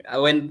amazing.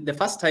 When the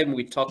first time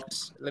we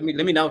talked, let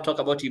me now talk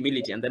about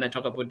humility, and then I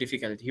talk about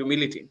difficulty.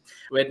 Humility.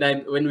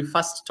 When we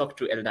first talked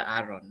to Elder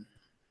Aaron,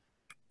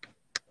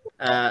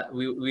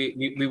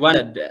 we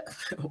wondered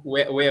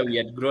where we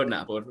had grown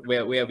up or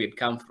where we had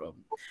come from.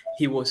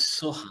 He was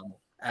so humble.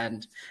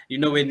 And you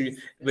know, when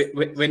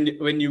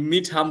you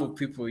meet humble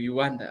people, you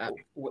wonder,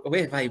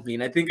 where have I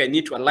been? I think I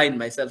need to align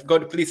myself.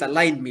 God, please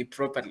align me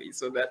properly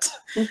so that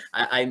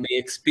I may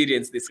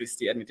experience this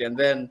Christianity. And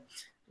then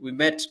we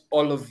met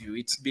all of you.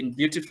 It's been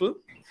beautiful.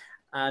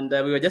 And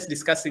we were just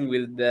discussing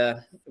with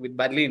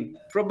Berlin.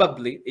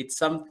 Probably it's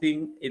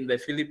something in the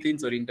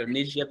Philippines or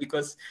Indonesia,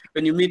 because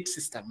when you meet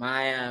Sister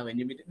Maya,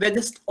 they're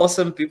just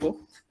awesome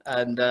people.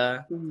 And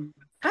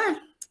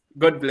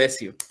God bless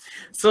you.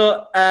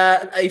 So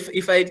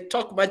if I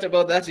talk much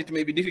about that, it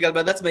may be difficult,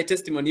 but that's my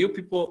testimony. You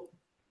people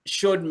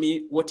showed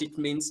me what it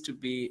means to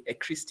be a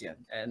Christian,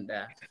 and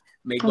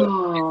may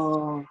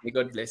God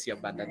bless you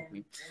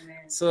abundantly.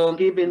 So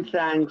giving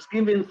thanks,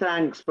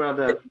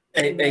 brother.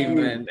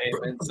 Amen.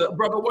 So,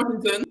 Brother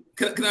Washington,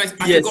 can I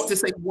forgot to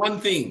say one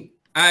thing,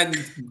 and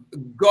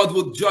God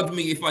will judge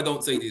me if I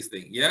don't say this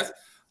thing. Yes,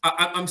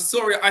 I'm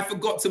sorry, I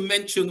forgot to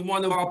mention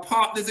one of our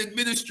partners in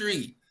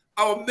ministry.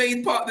 Our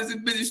main partners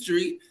in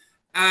ministry,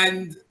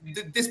 and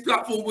this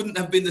platform wouldn't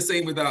have been the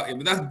same without him.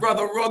 And that's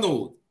Brother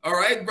Ronald. All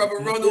right, Brother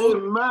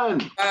Ronald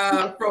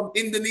from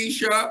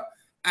Indonesia,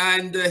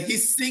 and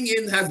his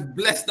singing has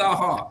blessed our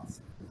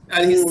hearts,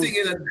 and his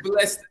singing has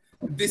blessed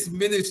this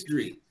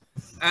ministry.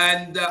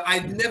 And I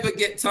never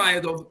get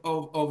tired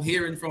of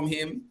hearing from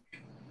him.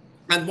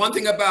 And one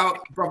thing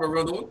about Brother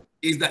Ronald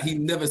is that he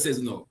never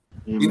says no.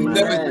 He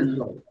never says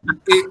no.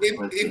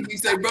 If you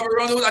say, Brother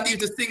Ronald, I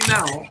need you to sing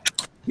now,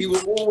 he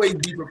will always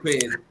be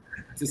prepared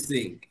to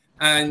sing.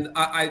 And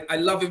I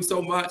love him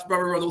so much.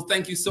 Brother Ronald,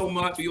 thank you so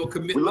much for your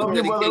commitment. We love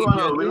you, Brother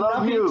Ronald. We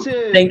love you.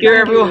 Thank you,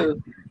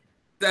 everyone.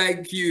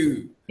 Thank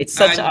you. It's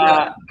such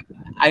a.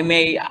 I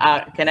may.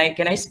 Can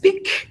I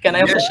speak? Can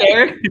I also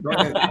share?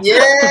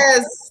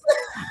 Yes.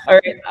 All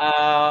right.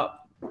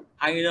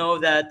 I know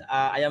that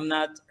I am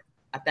not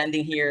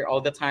attending here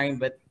all the time,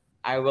 but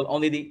I will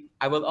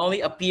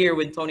only appear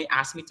when Tony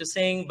asks me to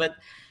sing. But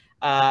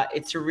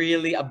it's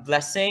really a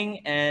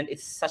blessing, and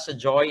it's such a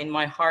joy in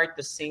my heart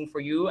to sing for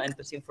you and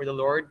to sing for the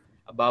Lord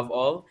above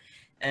all.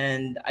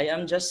 And I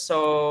am just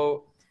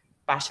so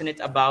passionate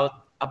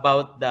about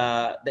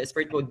the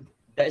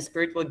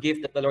spiritual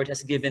gift that the Lord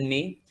has given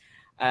me.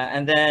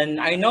 And then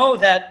I know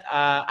that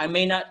I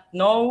may not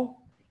know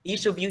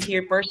each of you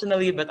here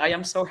personally, but I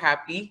am so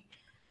happy.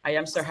 I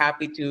am so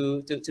happy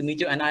to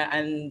meet you, and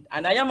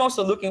I am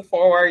also looking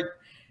forward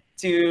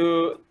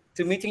to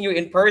meeting you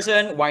in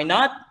person. Why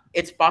not?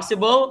 It's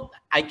possible.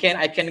 I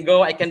can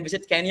go. I can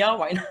visit Kenya.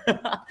 Why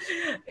not?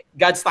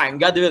 God's time,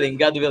 God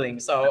willing.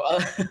 So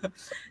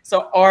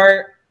so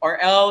or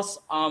else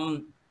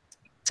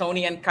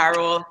Tony and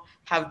Carol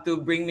have to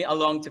bring me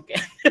along to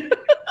Kenya.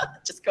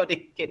 Just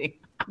kidding.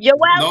 You're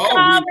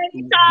welcome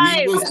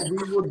anytime.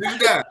 We will do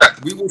that.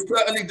 We will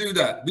certainly do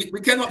that. We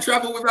cannot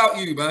travel without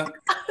you, man.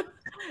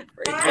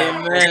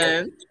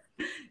 Amen.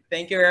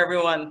 Thank you,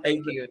 everyone.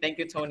 Thank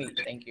you, Tony.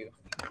 Thank you.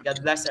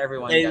 God bless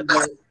everyone. God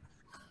bless.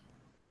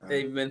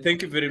 Amen.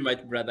 Thank you very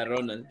much, Brother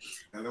Ronald.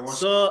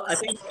 So I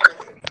think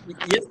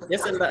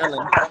yes, Elder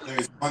Alan. There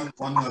is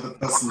one other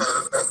person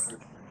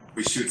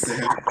we should say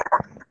hello.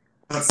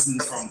 Person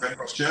from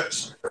Brentford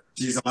Church.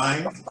 She's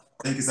online. I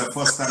think it's her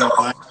first time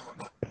online.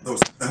 So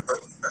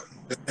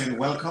saying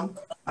welcome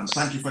and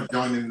thank you for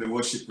joining the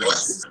worship with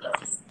us.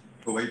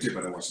 Over to you,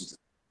 Brother Washington.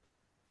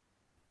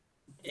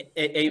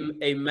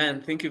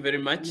 Amen. Thank you very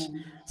much.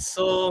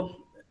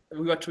 So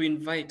we were to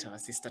invite our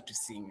sister to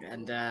sing,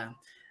 and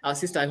our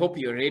sister, I hope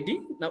you're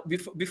ready. Now,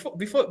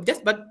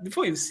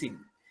 before you sing,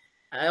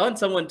 I want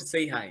someone to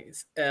say hi.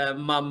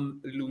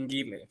 Mam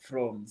Lungile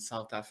from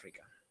South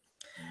Africa.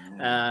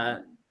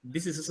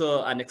 This is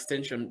also an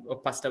extension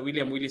of Pastor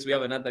William Willis. We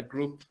have another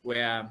group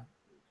where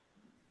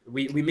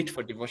we meet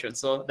for devotion.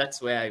 So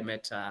that's where I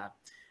met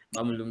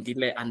Mam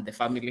Lungile and the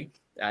family.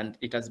 And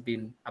it has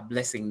been a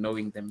blessing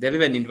knowing them. They've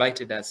even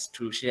invited us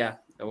to share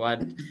the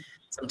word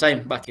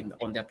sometime back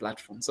on their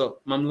platform. So,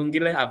 Mam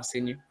Lungile, I've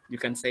seen you. You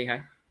can say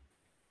hi.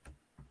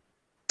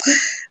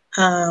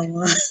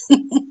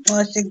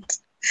 Washington,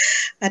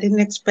 I didn't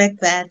expect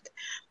that.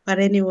 But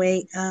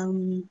anyway,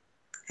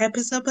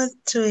 happy Sabbath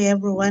to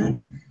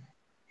everyone.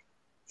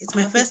 It's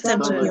my first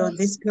time to be on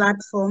this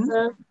platform.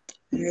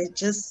 We're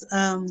just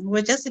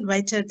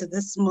invited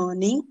this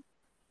morning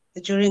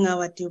during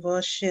our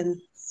devotion.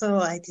 So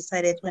I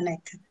decided when I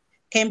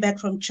came back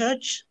from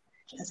church,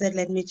 I said,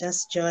 let me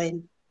just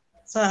join.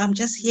 So I'm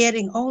just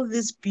hearing all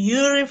these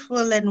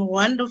beautiful and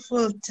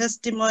wonderful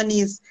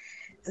testimonies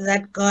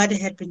that God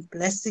had been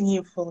blessing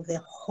you for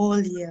the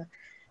whole year.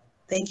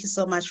 Thank you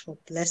so much for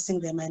blessing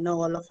them. I know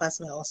all of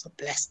us were also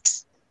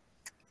blessed.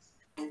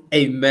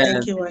 Amen.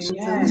 Thank you,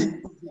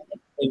 Washington.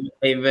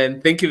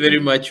 Amen. Thank you very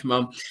much,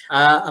 Mom.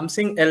 I'm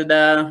seeing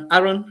Elder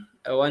Aaron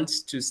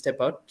wants to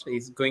step out.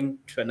 He's going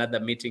to another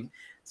meeting.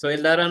 So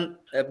Elder Aaron,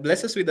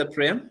 bless us with a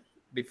prayer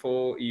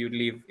before you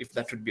leave, if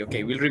that would be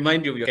okay. We'll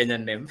remind you of your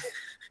Kenyan name.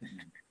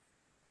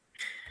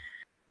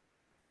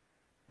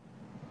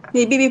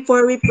 Maybe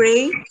before we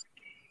pray,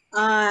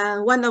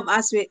 one of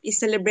us is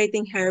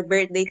celebrating her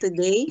birthday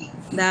today,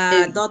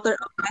 the daughter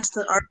of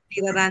Pastor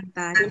Arsley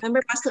Laranta.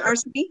 Remember Pastor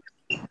Arsley?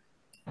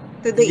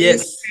 Today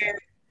is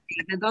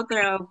the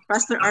daughter of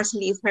Pastor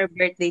Arsley is her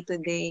birthday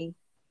today.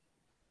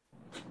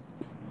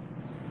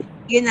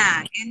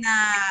 Yuna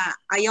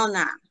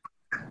Ayona.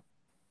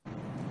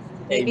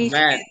 Maybe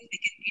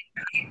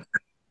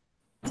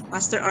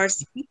Pastor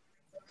Arsley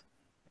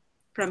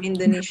from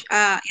Indonesia.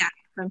 Yeah,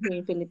 from here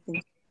in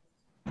Philippines.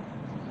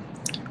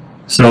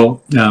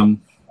 So,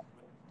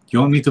 you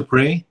want me to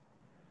pray?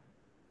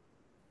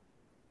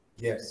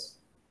 Yes.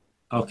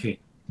 Okay.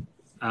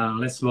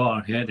 Let's bow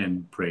our head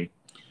and pray.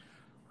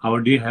 Our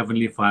dear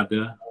Heavenly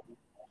Father,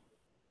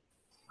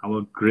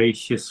 our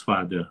gracious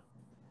Father,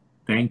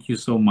 thank you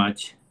so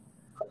much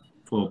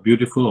for a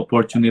beautiful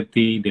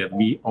opportunity that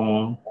we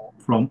all,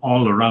 from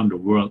all around the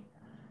world,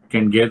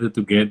 can gather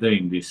together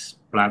in this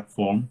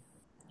platform.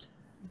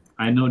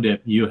 I know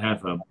that you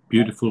have a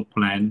beautiful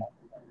plan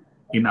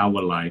in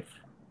our life.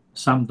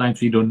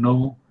 Sometimes we don't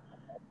know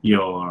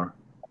your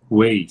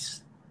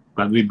ways,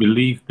 but we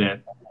believe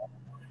that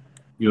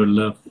you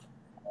love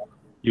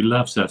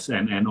us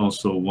and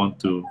also want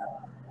to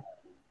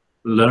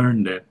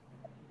learn that.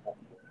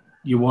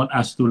 You want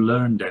us to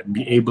learn that,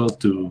 be able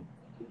to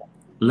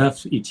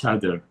love each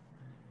other,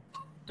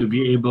 to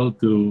be able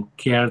to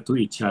care to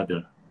each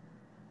other,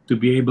 to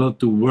be able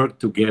to work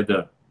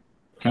together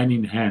hand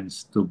in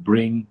hands to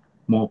bring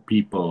more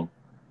people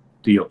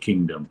to your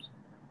kingdom.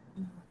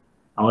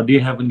 Our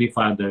dear Heavenly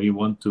Father, we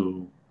want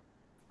to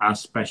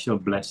ask special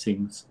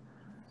blessings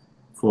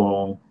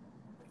for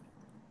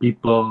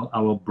people,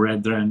 our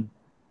brethren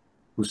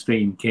who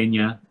stay in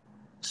Kenya,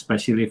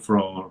 especially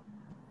for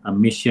a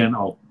mission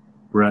of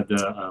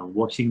Brother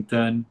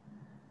Washington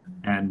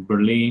and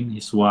Berlin,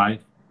 his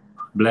wife.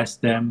 Bless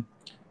them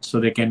so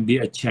they can be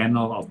a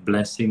channel of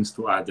blessings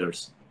to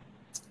others.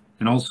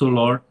 And also,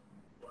 Lord,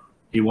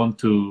 we want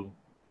to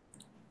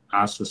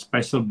ask a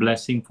special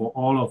blessing for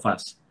all of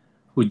us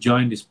who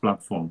join this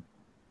platform.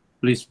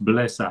 Please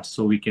bless us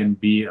so we can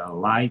be a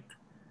light,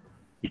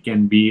 we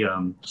can be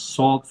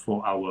salt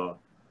for our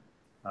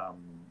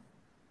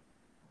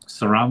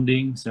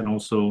surroundings, and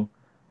also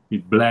be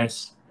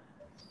blessed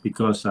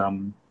because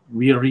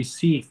we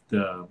receive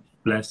the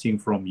blessing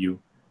from you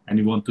and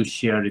we want to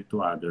share it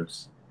to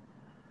others.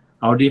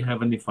 Our dear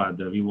Heavenly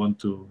Father, we want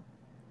to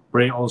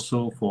pray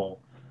also for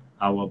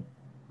our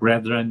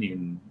brethren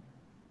in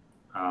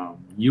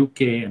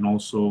UK and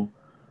also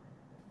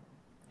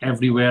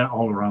everywhere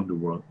all around the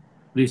world.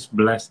 Please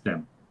bless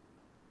them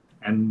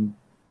and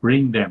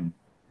bring them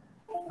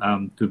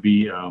to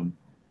be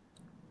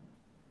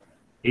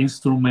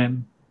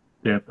instrument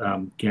that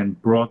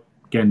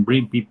can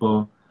bring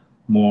people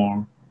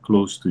more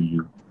close to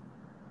you.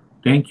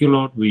 Thank you,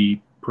 Lord.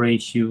 We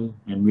praise you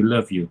and we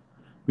love you.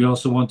 We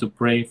also want to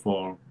pray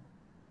for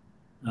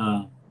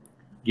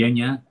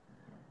Genya,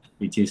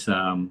 which is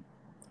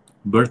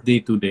birthday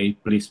today.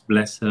 Please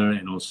bless her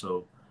and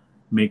also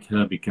make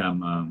her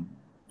become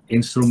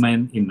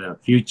instrument in the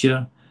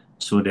future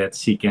so that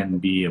she can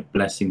be a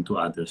blessing to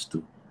others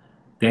too.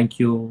 Thank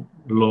you,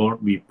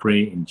 Lord. We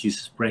pray in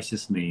Jesus'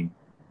 precious name.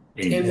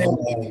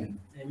 Amen.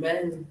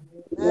 Amen.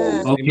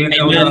 Okay,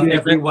 Amen.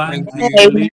 everyone. Thank you.